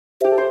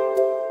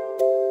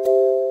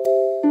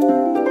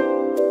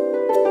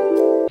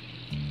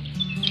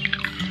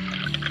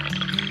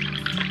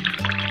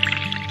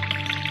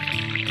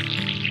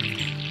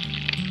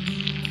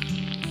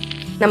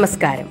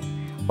നമസ്കാരം.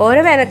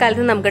 ഓരോ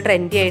വേനൽക്കാലത്തും നമുക്ക്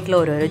ട്രെൻഡി ആയിട്ടുള്ള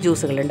ഓരോരോ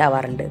ജ്യൂസുകൾ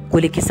ഉണ്ടാവാറുണ്ട്.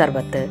 കുലുക്കി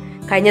സർബത്ത്,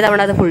 കഴിഞ്ഞ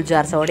തവണ അത് ഫുൾ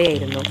ജാർ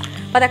സോഡയായിരുന്നു.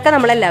 അപ്പോൾ അതൊക്കെ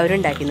നമ്മളെല്ലാവരും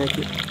ഉണ്ടാക്കി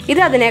നോക്കി. ഇത്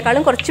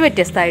അതിനേക്കാളും കുറച്ച്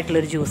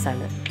വ്യത്യസ്തമായിട്ടുള്ളൊരു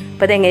ജ്യൂസാണ്.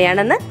 അപ്പോൾ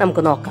ഇതെങ്ങനെയാണെന്ന്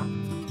നമുക്ക് നോക്കാം.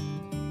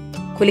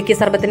 കുലുക്കി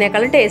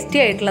സർബത്തിനേക്കാളും ടേസ്റ്റി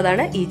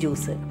ആയിട്ടുള്ളതാണ് ഈ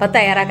ജ്യൂസ്. അപ്പോൾ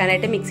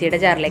തയ്യാറാക്കാനായിട്ട് മിക്സിയുടെ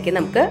ജാറിലേക്ക്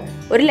നമുക്ക്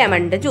ഒരു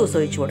ലെമണിൻ്റെ ജ്യൂസ്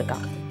ഒഴിച്ചു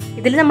കൊടുക്കാം.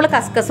 ഇതിൽ നമ്മൾ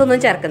കസ്കസ്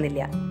ഒന്നും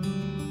ചേർക്കുന്നില്ല.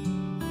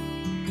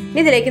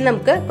 ഇനി ഇതിലേക്ക്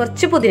നമുക്ക്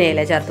കുറച്ച്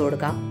പുതിനയില ചേർത്ത്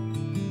കൊടുക്കാം.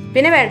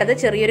 പിന്നെ വേണ്ടത്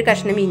ചെറിയൊരു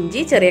കഷ്ണം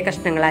ഇഞ്ചി ചെറിയ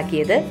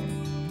കഷ്ണങ്ങളാക്കിയത്,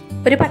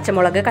 ഒരു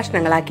പച്ചമുളക്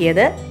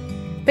കഷ്ണങ്ങളാക്കിയത്.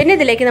 പിന്നെ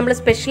ഇതിലേക്ക് നമ്മൾ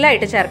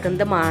സ്പെഷ്യലായിട്ട്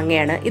ചേർക്കുന്നത്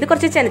മാങ്ങയാണ്. ഇത്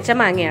കുറച്ച് ചെനച്ച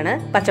മാങ്ങയാണ്.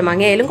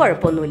 പച്ചമാങ്ങയായാലും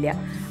കുഴപ്പമൊന്നുമില്ല.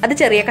 അത്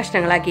ചെറിയ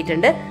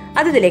കഷ്ണങ്ങളാക്കിയിട്ടുണ്ട്.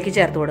 അത് ഇതിലേക്ക്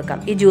ചേർത്ത് കൊടുക്കാം.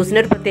 ഈ ജ്യൂസിന്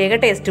ഒരു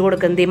പ്രത്യേക ടേസ്റ്റ്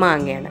കൊടുക്കുന്നത് ഈ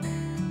മാങ്ങയാണ്.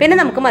 പിന്നെ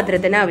നമുക്ക്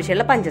മധുരത്തിന്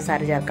ആവശ്യമുള്ള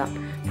പഞ്ചസാര ചേർക്കാം.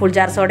 ഫുൾ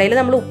ജാർ സോഡയിൽ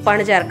നമ്മൾ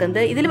ഉപ്പാണ്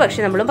ചേർക്കുന്നത്. ഇതിൽ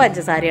പക്ഷേ നമ്മൾ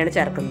പഞ്ചസാരയാണ്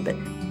ചേർക്കുന്നത്.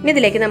 ഇനി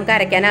ഇതിലേക്ക് നമുക്ക്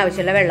അരയ്ക്കാൻ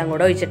ആവശ്യമുള്ള വെള്ളം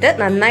കൂടെ ഒഴിച്ചിട്ട്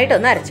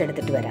നന്നായിട്ടൊന്ന്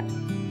അരച്ചെടുത്തിട്ട് വരാം.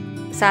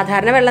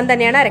 സാധാരണ വെള്ളം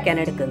തന്നെയാണ് അരയ്ക്കാൻ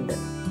എടുക്കുന്നത്.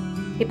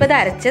 ഇപ്പോൾ ഇത്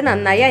അരച്ച്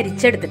നന്നായി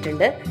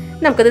അരിച്ചെടുത്തിട്ടുണ്ട്.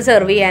 നമുക്കിത്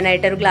സെർവ്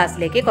ചെയ്യാനായിട്ട് ഒരു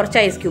ഗ്ലാസ്സിലേക്ക് കുറച്ച്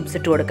ഐസ് ക്യൂബ്സ്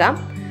ഇട്ട് കൊടുക്കാം.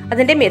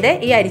 അതിൻ്റെ മീതെ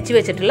ഈ അരിച്ച്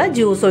വെച്ചിട്ടുള്ള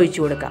ജ്യൂസ്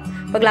ഒഴിച്ചു കൊടുക്കാം.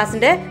 അപ്പോൾ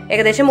ഗ്ലാസിൻ്റെ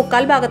ഏകദേശം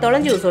 1/4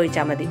 ഭാഗത്തോളം ജ്യൂസ്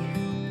ഒഴിച്ചാൽ മതി.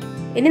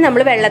 ഇനി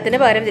നമ്മൾ വെള്ളത്തിന്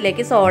പകരം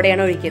ഇതിലേക്ക്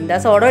സോഡയാണ് ഒഴിക്കുന്നത്.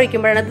 ആ സോഡ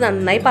ഒഴിക്കുമ്പോഴാണ് അത്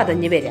നന്നായി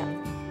പതഞ്ഞ് വരിക.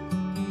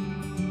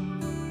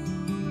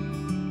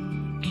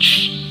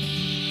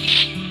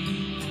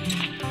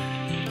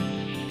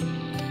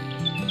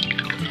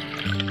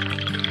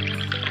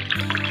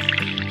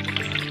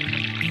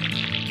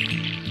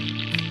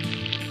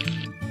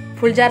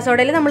 ഫുൾ ജാർ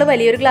സോഡയിൽ നമ്മൾ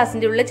വലിയൊരു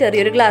ഗ്ലാസിൻ്റെ ഉള്ളിൽ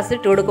ചെറിയൊരു ഗ്ലാസ്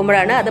ഇട്ട്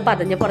കൊടുക്കുമ്പോഴാണ് അത്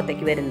പതഞ്ഞ്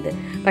പുറത്തേക്ക് വരുന്നത്.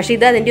 പക്ഷേ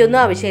ഇത് അതിൻ്റെ ഒന്നും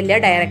ആവശ്യമില്ല.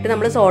 ഡയറക്റ്റ്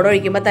നമ്മൾ സോഡ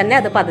ഒഴിക്കുമ്പോൾ തന്നെ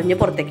അത് പതഞ്ഞ്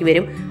പുറത്തേക്ക്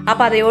വരും. ആ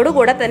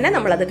പതയോടുകൂടെ തന്നെ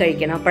നമ്മളത്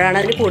കഴിക്കണം. അപ്പോഴാണ്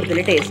അതിന് കൂടുതൽ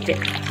ടേസ്റ്റ്.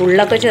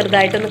 ഉള്ളൊക്കെ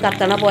ചെറുതായിട്ടൊന്ന്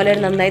കത്തണ പോലെ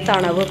ഒരു നന്നായി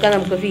തണവൊക്കെ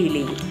നമുക്ക് ഫീൽ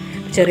ചെയ്യും.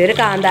 ചെറിയൊരു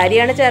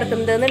കാന്താരിയാണ്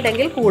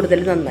ചേർക്കുന്നതെന്നുണ്ടെങ്കിൽ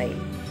കൂടുതൽ നന്നായി.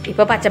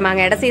 ഇപ്പോൾ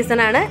പച്ചമാങ്ങയുടെ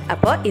സീസണാണ്.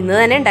 അപ്പോൾ ഇന്ന്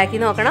തന്നെ ഉണ്ടാക്കി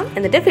നോക്കണം.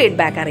 എന്നിട്ട്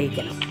ഫീഡ്ബാക്ക്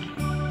അറിയിക്കണം.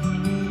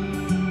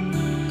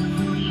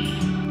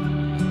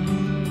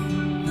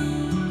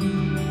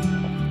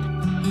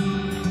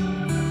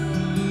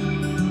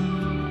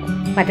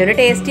 മറ്റൊരു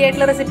ടേസ്റ്റി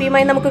ആയിട്ടുള്ള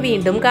റെസിപ്പിയുമായി നമുക്ക്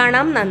വീണ്ടും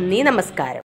കാണാം. നന്ദി, നമസ്കാരം.